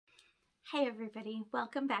Hi everybody,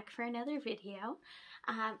 welcome back for another video.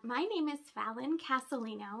 My name is Fallon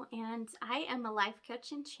Casalino and I am a life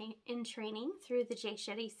coach in training through the J.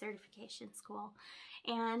 Shetty Certification School.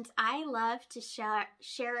 And I love to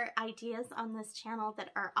share ideas on this channel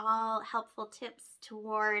that are all helpful tips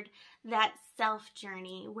toward that self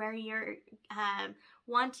journey where you're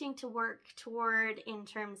wanting to work toward in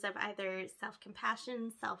terms of either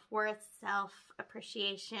self-compassion, self-worth,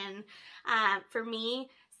 self-appreciation. For me,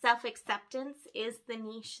 self-acceptance is the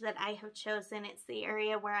niche that I have chosen. It's the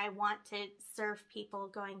area where I want to serve people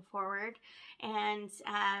going forward. And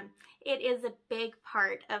it is a big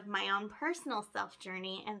part of my own personal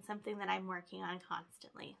self-journey and something that I'm working on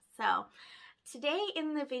constantly. So today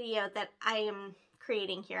in the video that I am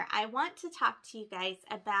creating here, I want to talk to you guys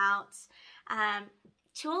about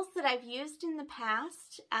tools that I've used in the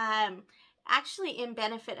past, actually in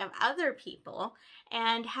benefit of other people,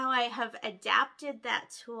 and how I have adapted that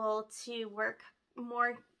tool to work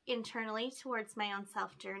more internally towards my own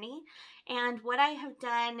self journey, and what I have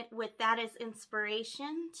done with that as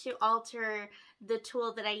inspiration to alter the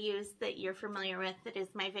tool that I use that you're familiar with, that is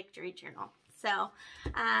my victory journal. So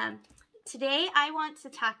today I want to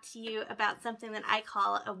talk to you about something that I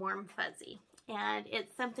call a warm fuzzy, and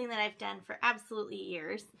it's something that I've done for absolutely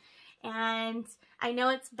years. And I know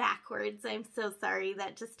it's backwards. I'm so sorry,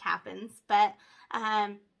 that just happens. But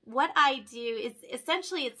what I do is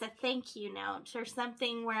essentially it's a thank you note or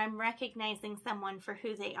something where I'm recognizing someone for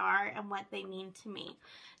who they are and what they mean to me.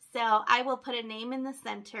 So I will put a name in the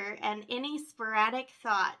center, and any sporadic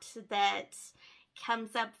thought that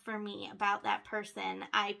comes up for me about that person,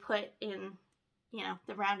 I put in, you know,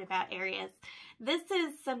 the roundabout areas. This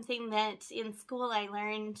is something that in school I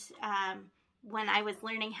learned when I was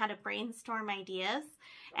learning how to brainstorm ideas,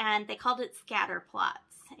 and they called it scatter plots.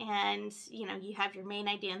 And you know, you have your main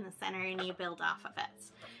idea in the center and you build off of it.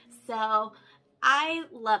 So I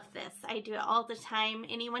love this. I do it all the time.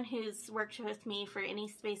 Anyone who's worked with me for any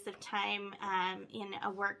space of time in a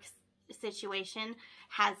work situation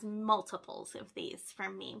has multiples of these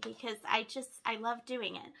from me, because I love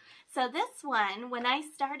doing it. So this one, when I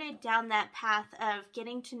started down that path of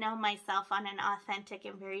getting to know myself on an authentic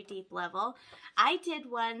and very deep level, I did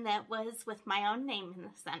one that was with my own name in the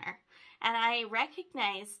center. And I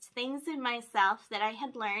recognized things in myself that I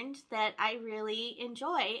had learned that I really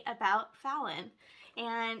enjoy about Fallon.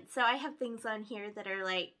 And so I have things on here that are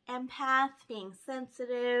like empath, being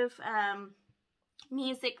sensitive,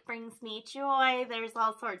 music brings me joy. There's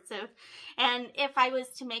all sorts of, and if I was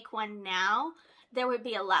to make one now, there would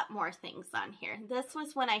be a lot more things on here. This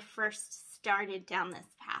was when I first started down this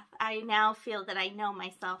path. I now feel that I know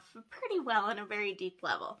myself pretty well on a very deep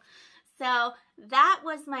level. So that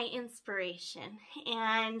was my inspiration.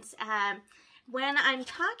 And when I'm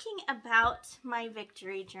talking about my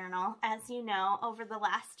victory journal, as you know, over the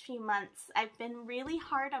last few months, I've been really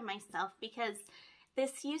hard on myself because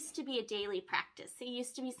this used to be a daily practice. It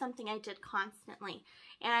used to be something I did constantly.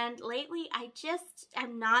 And lately, I just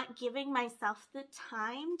am not giving myself the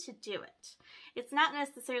time to do it. It's not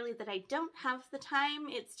necessarily that I don't have the time,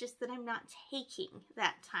 it's just that I'm not taking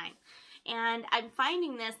that time. And I'm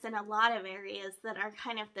finding this in a lot of areas that are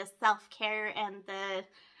kind of the self-care and the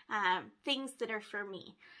things that are for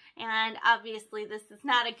me. And obviously this is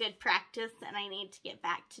not a good practice, and I need to get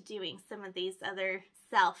back to doing some of these other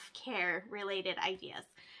self-care related ideas.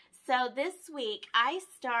 So this week I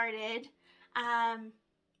started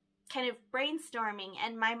kind of brainstorming,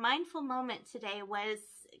 and my mindful moment today was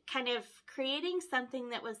kind of creating something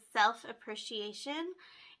that was self-appreciation.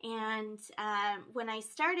 And when I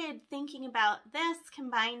started thinking about this,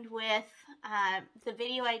 combined with the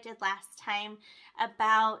video I did last time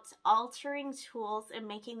about altering tools and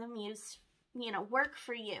making them work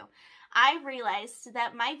for you, I realized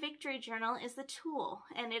that my victory journal is a tool,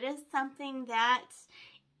 and it is something that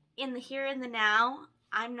in the here and the now,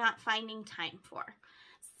 I'm not finding time for.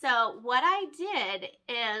 So what I did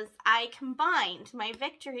is I combined my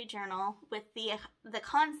victory journal with the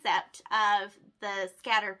concept of the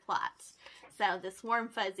scatter plot. So this warm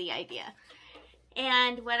fuzzy idea.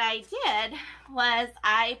 And what I did was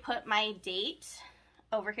I put my date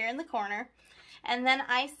over here in the corner, and then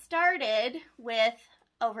I started with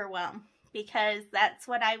overwhelm because that's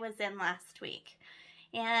what I was in last week.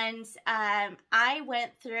 And I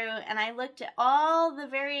went through and I looked at all the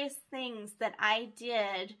various things that I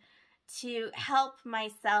did to help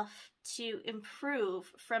myself to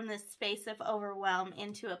improve from this space of overwhelm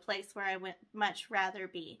into a place where I would much rather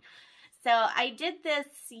be. So I did this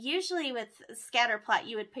usually with scatter plot.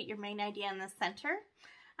 You would put your main idea in the center.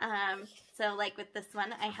 So like with this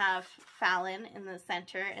one, I have Fallon in the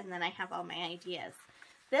center, and then I have all my ideas.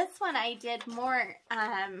 This one I did more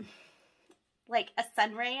like a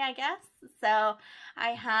sunray, I guess. So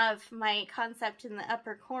I have my concept in the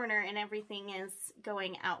upper corner and everything is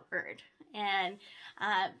going outward. And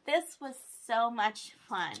this was so much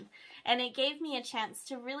fun. And it gave me a chance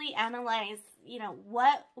to really analyze, you know,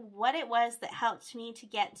 what it was that helped me to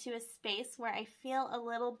get to a space where I feel a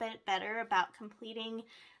little bit better about Completing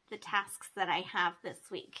the tasks that I have this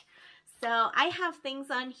week. So I have things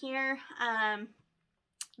on here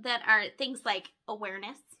that are things like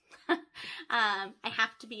awareness. I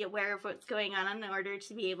have to be aware of what's going on in order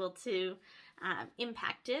to be able to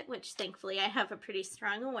impact it, which thankfully I have a pretty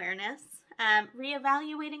strong awareness.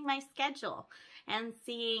 Reevaluating my schedule and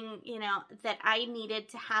seeing, you know, that I needed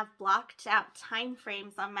to have blocked out time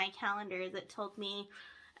frames on my calendar that told me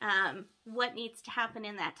what needs to happen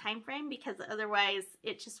in that time frame, because otherwise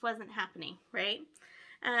it just wasn't happening, right?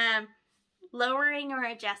 Lowering or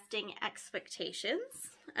adjusting expectations.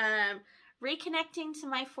 Reconnecting to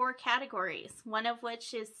my 4 categories, one of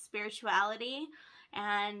which is spirituality.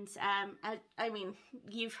 And I mean,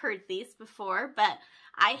 you've heard these before, but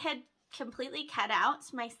I had completely cut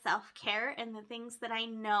out my self-care and the things that I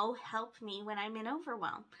know help me when I'm in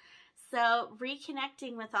overwhelm. So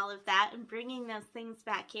reconnecting with all of that and bringing those things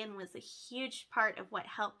back in was a huge part of what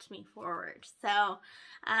helped me forward. So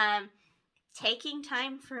taking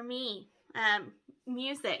time for me,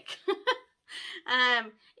 music,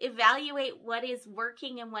 evaluate what is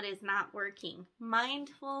working and what is not working,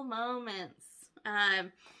 mindful moments.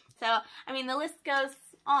 So, I mean, the list goes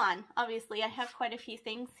on. Obviously, I have quite a few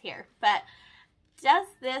things here, but does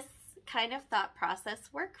this kind of thought process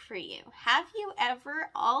work for you? Have you ever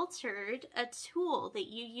altered a tool that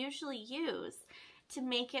you usually use to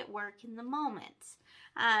make it work in the moment?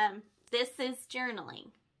 This is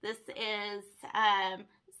journaling. This is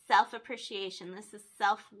self-appreciation. This is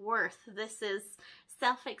self-worth. This is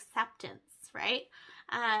self-acceptance, right?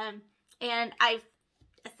 And I've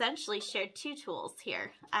essentially shared 2 tools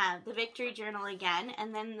here, the victory journal again,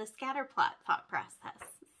 and then the scatter plot thought process.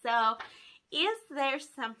 So is there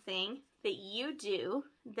something that you do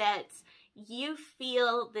that you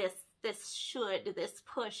feel this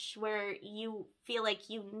push where you feel like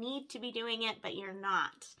you need to be doing it, but you're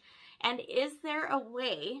not? And is there a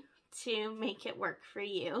way to make it work for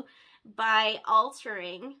you by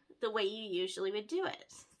altering the way you usually would do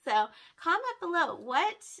it? So comment below,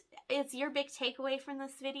 what is your big takeaway from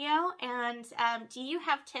this video? And do you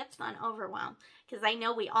have tips on overwhelm? Because I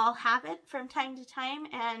know we all have it from time to time,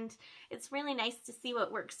 and it's really nice to see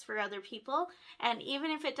what works for other people. And even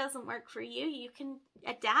if it doesn't work for you, you can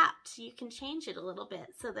adapt. You can change it a little bit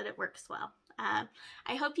so that it works well.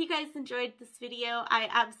 I hope you guys enjoyed this video. I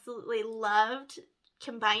absolutely loved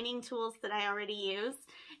combining tools that I already use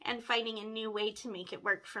and finding a new way to make it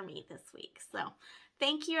work for me this week. So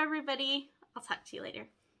thank you, everybody. I'll talk to you later.